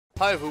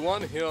Hi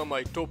everyone, here are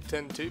my top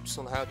 10 tips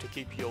on how to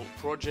keep your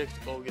project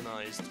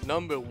organized.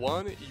 Number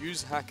 1.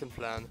 Use Hack and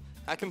Plan.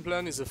 Hack and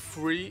Plan is a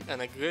free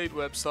and a great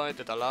website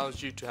that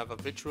allows you to have a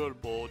virtual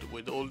board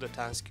with all the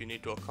tasks you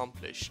need to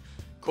accomplish.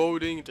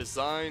 Coding,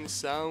 design,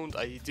 sound,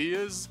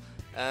 ideas,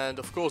 and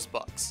of course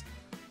bugs.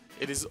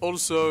 It is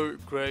also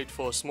great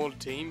for a small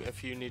team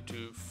if you need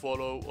to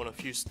follow on a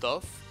few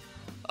stuff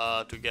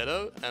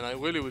together, and I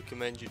really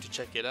recommend you to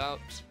check it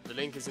out. The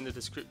link is in the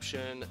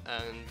description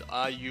and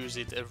I use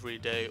it every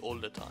day all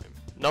the time.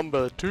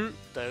 Number 2.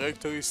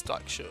 Directory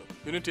structure.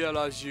 Unity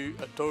allows you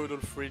a total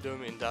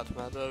freedom in that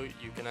matter.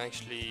 You can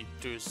actually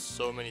do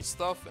so many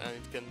stuff and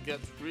it can get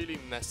really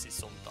messy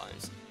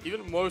sometimes,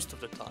 even most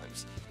of the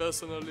times.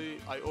 Personally,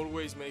 I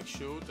always make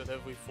sure that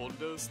every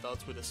folder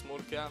starts with a small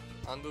cap,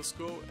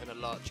 underscore and a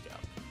large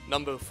cap.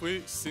 Number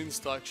 3. Scene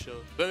structure.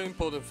 Very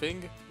important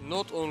thing,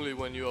 not only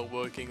when you are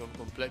working on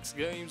complex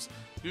games,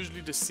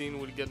 usually the scene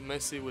will get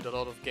messy with a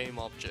lot of game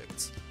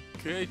objects.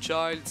 Create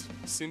childs,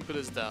 simple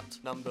as that.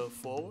 Number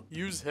 4.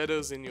 Use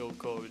headers in your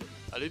code.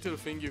 A little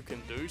thing you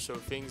can do so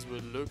things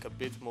will look a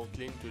bit more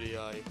clean to the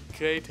eye.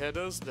 Create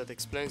headers that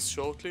explains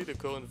shortly the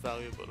current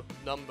variable.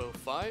 Number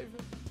 5.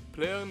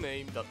 Player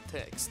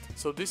name.text.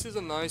 So this is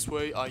a nice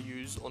way I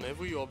use on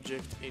every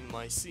object in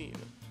my scene.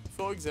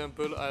 For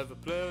example, I have a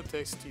player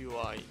text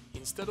UI.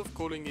 Instead of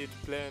calling it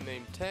player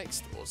name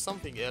text or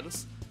something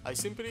else, I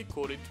simply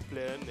call it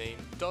player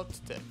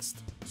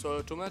name.text. So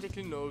it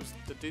automatically knows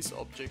that this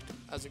object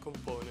has a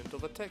component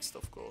of a text,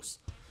 of course.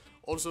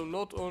 Also,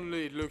 not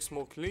only it looks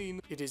more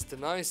clean, it is the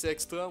nice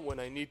extra when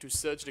I need to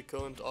search the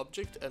current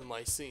object and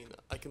my scene.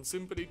 I can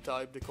simply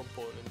type the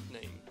component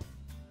name.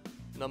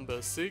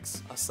 Number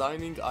 6.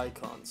 Assigning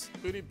icons.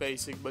 Pretty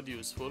basic but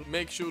useful.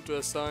 Make sure to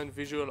assign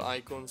visual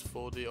icons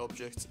for the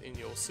objects in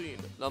your scene.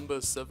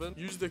 Number 7.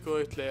 Use the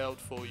correct layout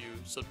for you.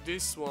 So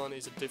this one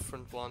is a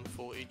different one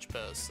for each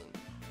person.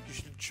 You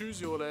should choose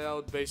your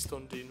layout based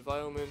on the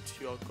environment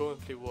you are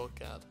currently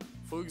working at.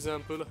 For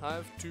example, I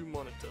have 2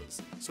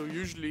 monitors, so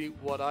usually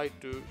what I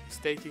do is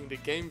taking the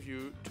game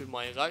view to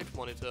my right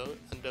monitor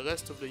and the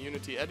rest of the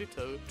Unity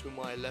editor to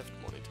my left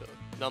monitor.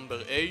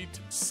 Number 8.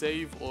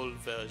 Save all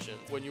versions.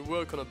 When you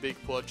work on a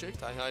big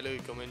project, I highly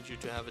recommend you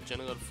to have a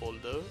general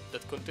folder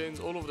that contains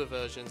all of the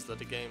versions that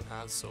the game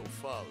has so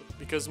far,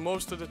 because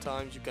most of the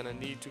times you're gonna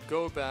need to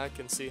go back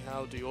and see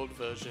how the old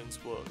versions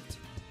worked.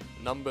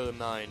 Number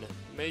 9.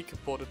 Make a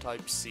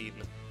prototype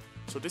scene.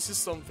 So this is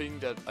something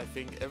that I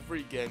think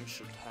every game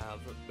should have.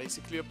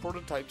 Basically a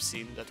prototype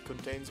scene that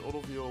contains all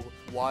of your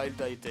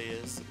wild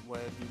ideas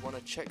when you want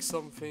to check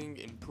something,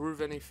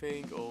 improve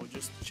anything, or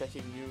just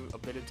checking new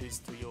abilities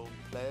to your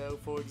player,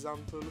 for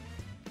example.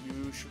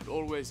 You should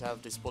always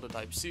have this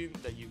prototype scene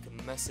that you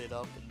can mess it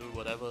up and do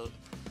whatever.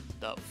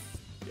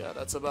 Yeah,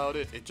 that's about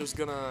it. It's just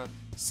gonna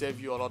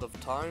save you a lot of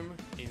time.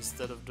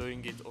 Instead of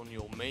doing it on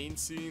your main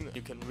scene,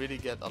 you can really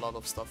get a lot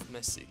of stuff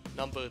messy.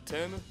 Number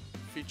 10.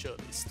 Feature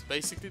list.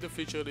 Basically the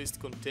feature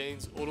list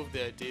contains all of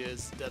the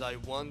ideas that I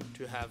want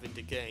to have in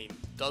the game.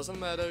 Doesn't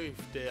matter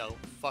if they are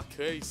fuck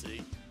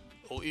crazy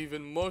or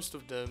even most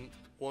of them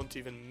won't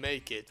even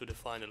make it to the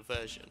final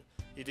version.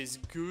 It is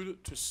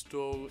good to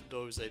store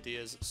those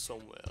ideas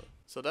somewhere.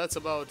 So that's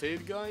about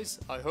it, guys.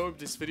 I hope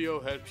this video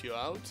helped you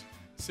out.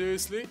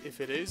 Seriously,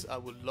 if it is, I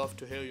would love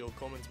to hear your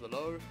comments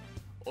below.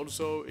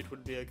 Also, it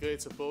would be a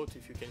great support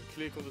if you can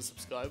click on the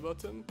subscribe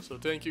button. So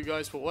thank you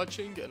guys for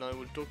watching and I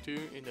will talk to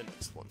you in the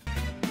next one.